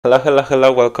Hello, hello,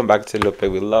 hello, welcome back to Lupe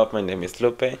with Love. My name is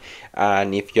Lupe,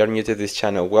 and if you're new to this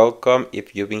channel, welcome.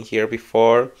 If you've been here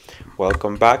before,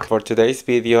 welcome back. For today's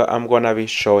video, I'm gonna be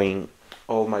showing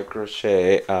all my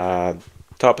crochet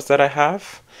tops that I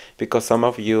have, because some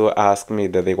of you asked me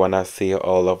that they wanna see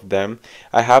all of them.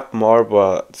 I have more,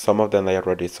 but some of them I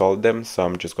already sold them, so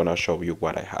I'm just gonna show you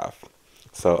what I have.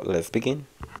 So let's begin.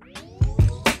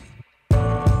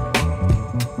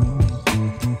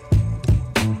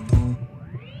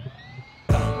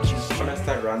 Just gonna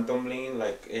start randomly,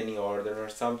 like any order or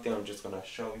something. I'm just gonna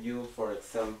show you. For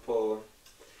example,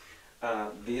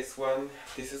 this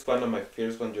is one of my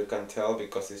first ones, you can tell,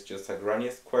 because it's just a granny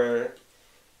square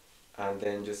and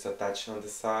then just attached on the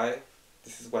side.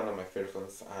 This is one of my first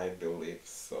ones, I believe.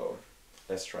 So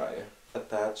let's try it.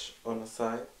 Attach on the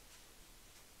side,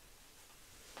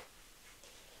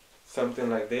 something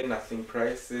like that. Nothing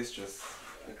prices, just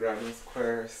a granny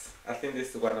squares. I think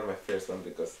this is one of my first ones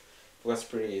because it was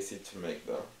pretty easy to make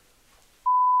though.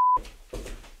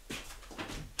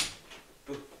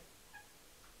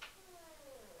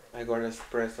 I got an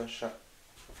espresso shot.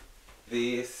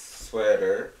 This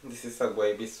sweater, this is a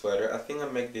wavy sweater. I think I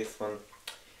made this one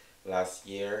last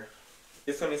year.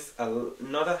 This one is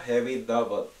not a heavy though,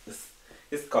 but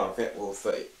it's comfy, we'll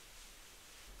say.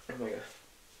 Oh my god.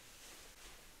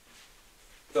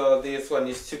 So this one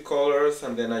is two colors,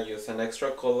 and then I use an extra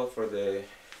color for the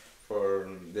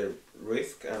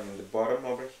wrist and the bottom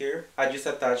over here. I just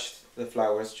attached the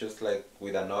flowers just like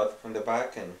with a knot on the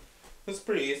back, and it's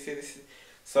pretty easy.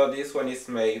 So this one is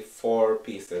made 4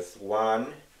 pieces,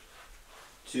 1,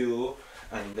 2,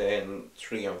 and then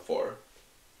 3 and 4.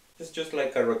 It's just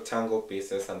like a rectangle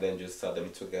pieces, and then just sew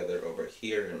them together over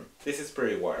here, and this is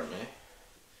pretty warm, eh?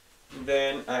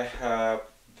 Then I have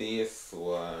this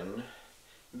one.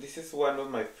 This is one of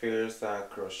my first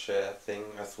crochet thing,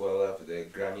 as well as the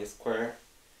granny square.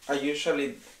 I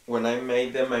usually, when I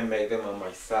make them on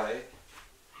my side.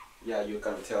 Yeah, you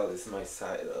can tell this is my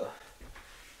side though.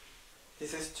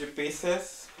 This is 2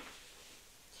 pieces,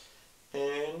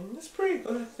 and it's pretty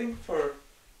good, I think, for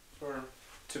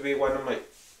to be one of my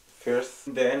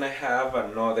first. Then I have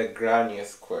another granny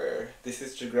square. This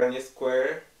is the granny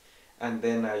square, and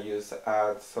then I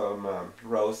add some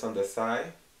rows on the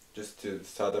side just to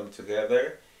sew them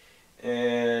together.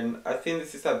 And I think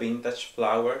this is a vintage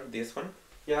flower, this one.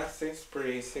 Yeah, see, it's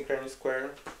pretty easy, granny square.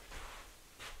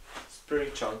 It's pretty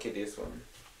chunky, this one.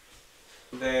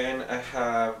 Then I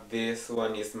have this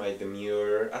one, is my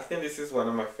demure. I think this is one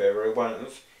of my favorite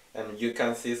ones, and you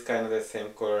can see it's kind of the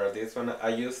same color as this one. I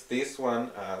use this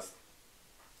one as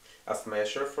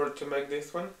measure to make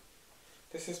this one.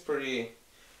 This is pretty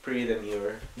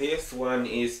demure. This one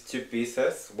is 2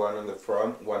 pieces, one on the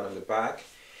front, one on the back.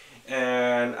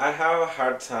 And I have a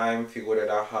hard time figuring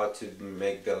out how to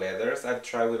make the leathers. I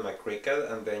tried with my Cricut,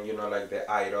 and then you know, like the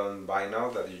iron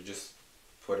vinyl that you just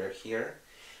put it here,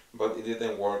 but it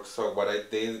didn't work. So what I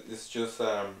did is just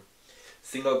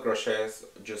single crochets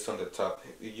just on the top.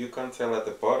 You can tell at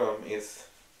the bottom is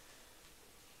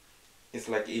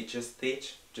like each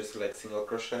stitch, just like single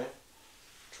crochet.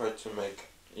 Try to make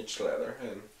each leather,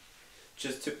 and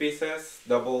just 2 pieces,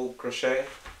 double crochet.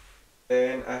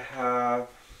 Then I have,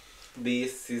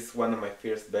 this is one of my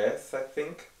first best, I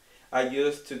think. I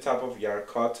used 2 top of yard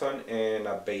cotton and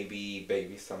a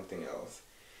baby something else.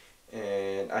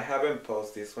 And I haven't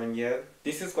posted this one yet.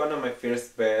 This is one of my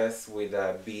first bests with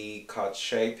a V cut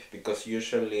shape, because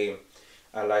usually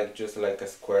I like just like a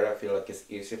square. I feel like it's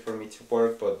easy for me to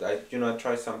work, but I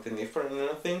try something different, and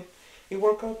I think it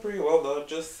worked out pretty well though.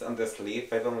 Just on the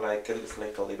sleeve, I don't like it. It's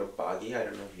like a little baggy. I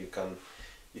don't know if you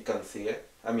can see it.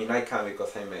 I mean, I can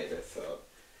because I made it,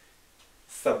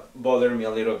 so bother me a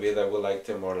little bit. I would like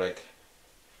to more like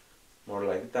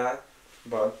that,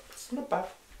 but it's not bad.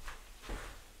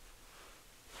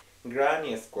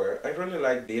 Granny square. I really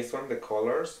like this one, the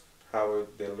colors, how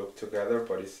they look together,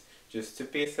 but it's just 2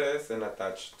 pieces and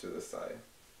attached to the side.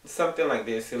 Something like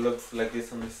this. It looks like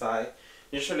this on the side.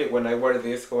 Usually when I wear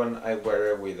this one, I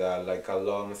wear it with like a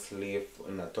long sleeve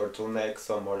and a turtleneck,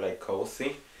 so more like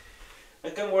cozy.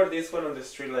 I can wear this one on the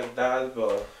street like that,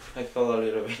 but I feel a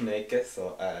little bit naked,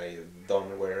 so I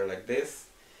don't wear it like this.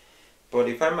 But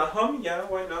if I'm at home, yeah,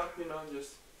 why not?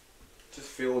 Just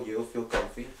feel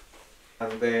comfy.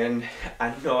 And then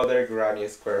another granny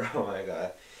square. Oh my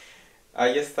god.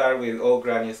 I just start with all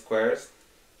granny squares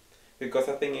because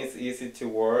I think it's easy to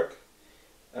work.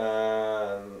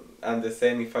 And the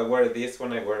same, if I wear this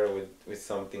one, I wear it with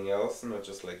something else, not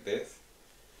just like this.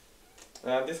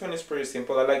 This one is pretty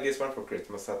simple. I like this one for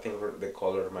Christmas. I think the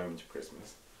color reminds me of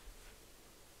Christmas.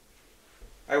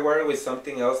 I wear it with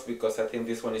something else because I think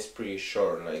this one is pretty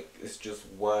short, like it's just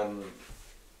one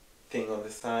thing on the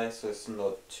side, so it's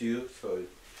not two, so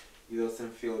it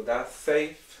doesn't feel that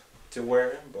safe to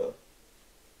wear, but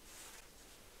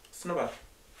it's not bad.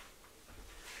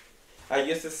 I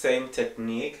use the same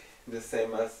technique, the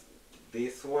same as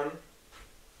this one.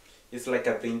 It's like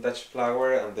a vintage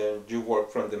flower, and then you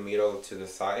work from the middle to the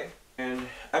side. And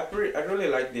I really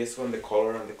like this one, the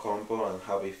color and the combo and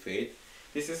how it fit.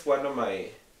 This is one of my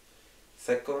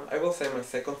I will say my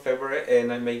second favorite,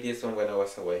 and I made this one when I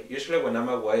was away. Usually when I'm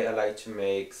away, I like to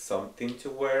make something to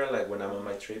wear, like when I'm on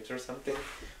my trips or something.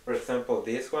 For example,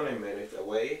 this one I made it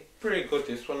away. Pretty good,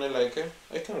 this one I like it.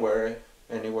 I can wear it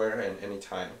anywhere and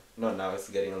anytime. No, now it's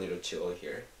getting a little chill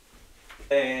here.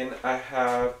 And I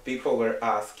have people were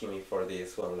asking me for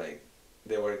this one, like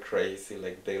they were crazy,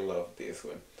 like they love this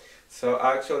one. So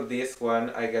actually this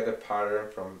one I got a pattern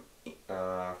from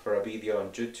for a video on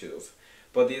YouTube.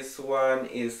 But this one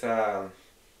is a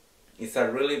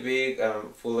really big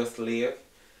full sleeve.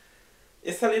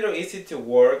 It's a little easy to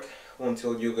work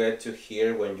until you get to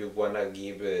here when you wanna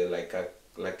give it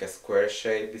like a square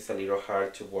shape. It's a little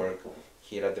hard to work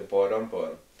here at the bottom,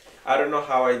 but I don't know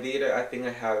how I did it. I think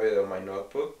I have it on my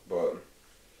notebook, but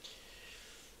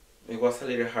it was a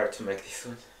little hard to make this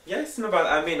one. Yeah, it's not bad.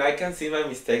 I mean, I can see my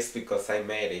mistakes because I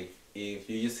made it. If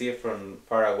you see it from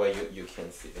far away, you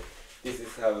can see it. This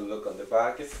is how it look on the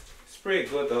back. It's pretty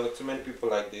good though. Too many people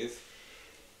like this.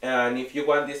 And if you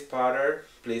want this pattern,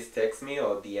 please text me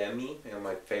or DM me on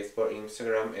my Facebook,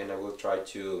 Instagram, and I will try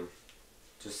to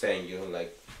send you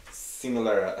like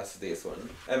similar as this one.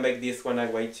 I make this one I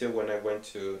went to when I went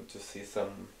to see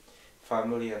some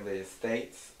family in the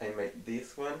States. I made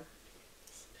this one.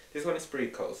 This one is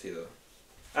pretty cozy though.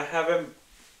 I haven't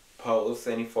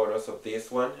posted any photos of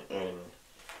this one, and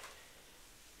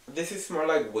this is more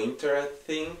like winter, I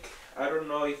think. I don't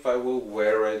know if I will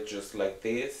wear it just like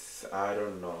this. I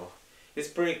don't know. It's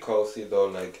pretty cozy though,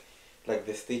 like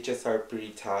the stitches are pretty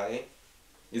tight.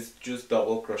 It's just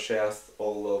double crochet as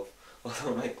all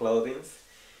of my clothing.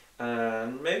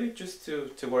 And maybe just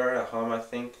to wear at home, I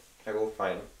think I will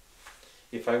find.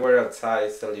 If I wear outside,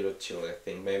 it's a little chill, I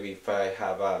think. Maybe if I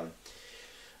have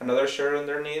another shirt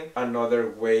underneath, another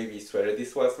wavy sweater.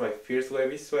 This was my first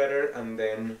wavy sweater, and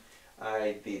then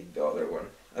I did the other one.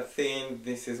 I think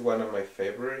this is one of my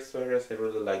favorite sweaters. I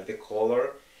really like the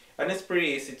color, and it's pretty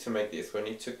easy to make this one.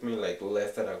 It took me like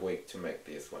less than a week to make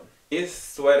this one. This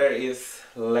sweater is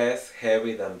less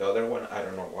heavy than the other one. I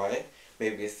don't know why.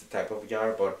 Maybe it's the type of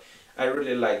yarn, but I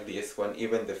really like this one.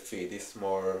 Even the fit is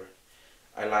more,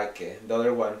 I like it. The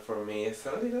other one for me is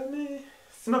a little meh.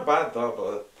 It's not bad though,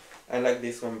 but I like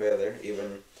this one better.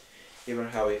 Even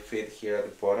how it fit here at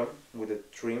the bottom with the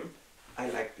trim. I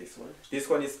like this one. This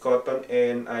one is cotton,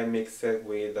 and I mix it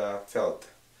with felt.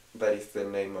 That is the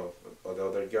name of the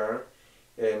other yarn.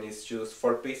 And it's just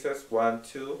 4 pieces, 1,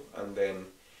 2, and then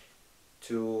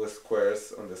 2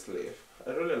 squares on the sleeve.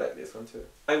 I really like this one too.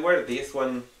 I wear this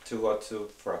one to go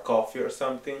for a coffee or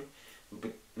something,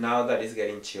 but now that it's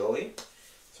getting chilly.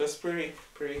 So it's pretty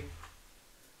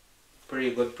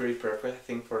good, pretty perfect, I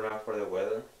think, for now, for the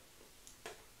weather.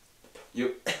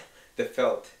 The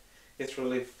felt. It's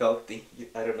really felty.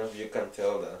 I don't know if you can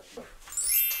tell that.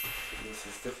 This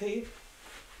is the fit.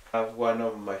 I have one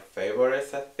of my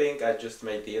favorites, I think. I just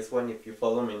made this one. If you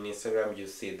follow me on Instagram, you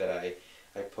see that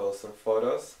I post some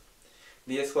photos.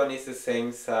 This one is the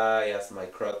same size as my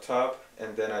crop top,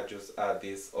 and then I just add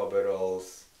these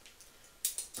overalls.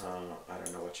 I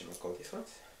don't know what you call these ones.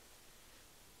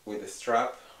 With the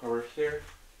strap over here.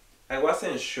 I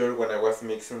wasn't sure when I was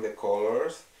mixing the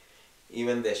colors.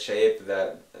 Even the shape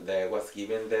that I was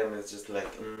giving them is just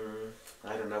like,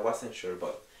 I don't know, I wasn't sure,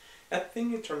 but I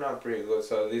think it turned out pretty good.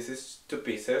 So this is 2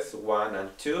 pieces, 1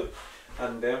 and 2,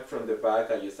 and then from the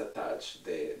back I just attach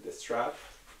the strap,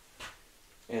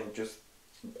 and just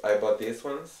I bought these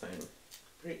ones, and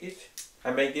pretty easy.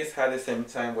 I made this hat the same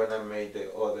time when I made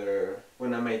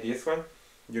this one.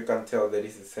 You can tell that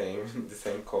it's the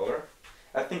same color.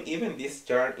 I think even this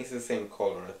yarn is the same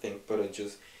color, I think, but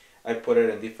I put it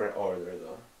in different order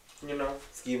though. You know,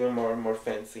 it's even more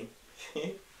fancy.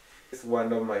 It's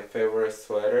one of my favorite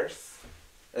sweaters.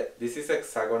 This is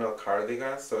hexagonal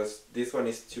cardigan, so this one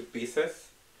is 2 pieces,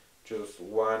 just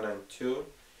 1 and 2.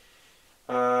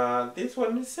 This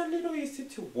one is a little easy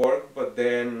to work, but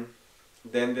then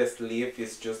the sleeve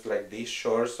is just like this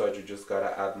short, so you just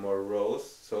gotta add more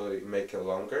rows so it make it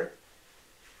longer.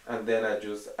 And then I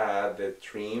just add the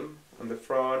trim on the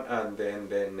front and then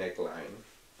the neckline.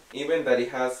 Even that it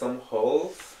has some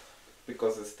holes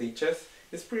because the stitches,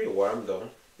 it's pretty warm though.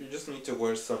 You just need to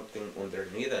wear something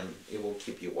underneath and it will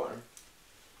keep you warm.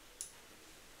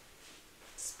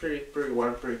 pretty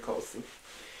warm, pretty cozy.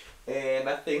 And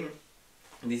I think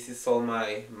this is all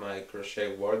my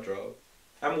crochet wardrobe.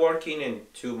 I'm working in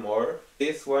 2 more.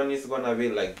 This one is gonna be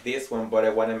like this one, but I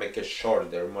wanna make it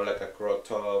shorter, more like a crop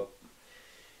top.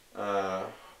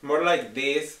 More like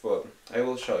this, but I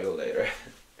will show you later.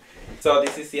 So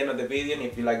this is the end of the video, and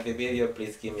if you like the video,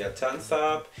 please give me a thumbs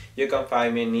up. You can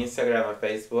find me on Instagram and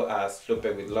Facebook as Lupe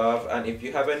with Love. And if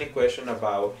you have any question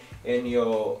about any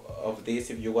of this,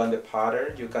 if you want the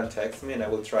pattern, you can text me and I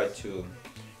will try to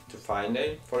find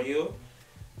it for you.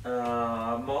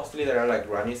 Mostly there are like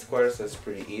granny squares, so it's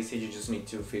pretty easy. You just need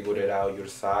to figure it out your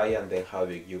size and then how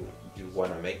big you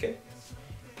want to make it.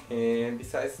 And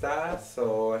besides that,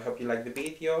 so I hope you like the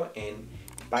video, and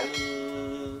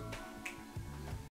bye.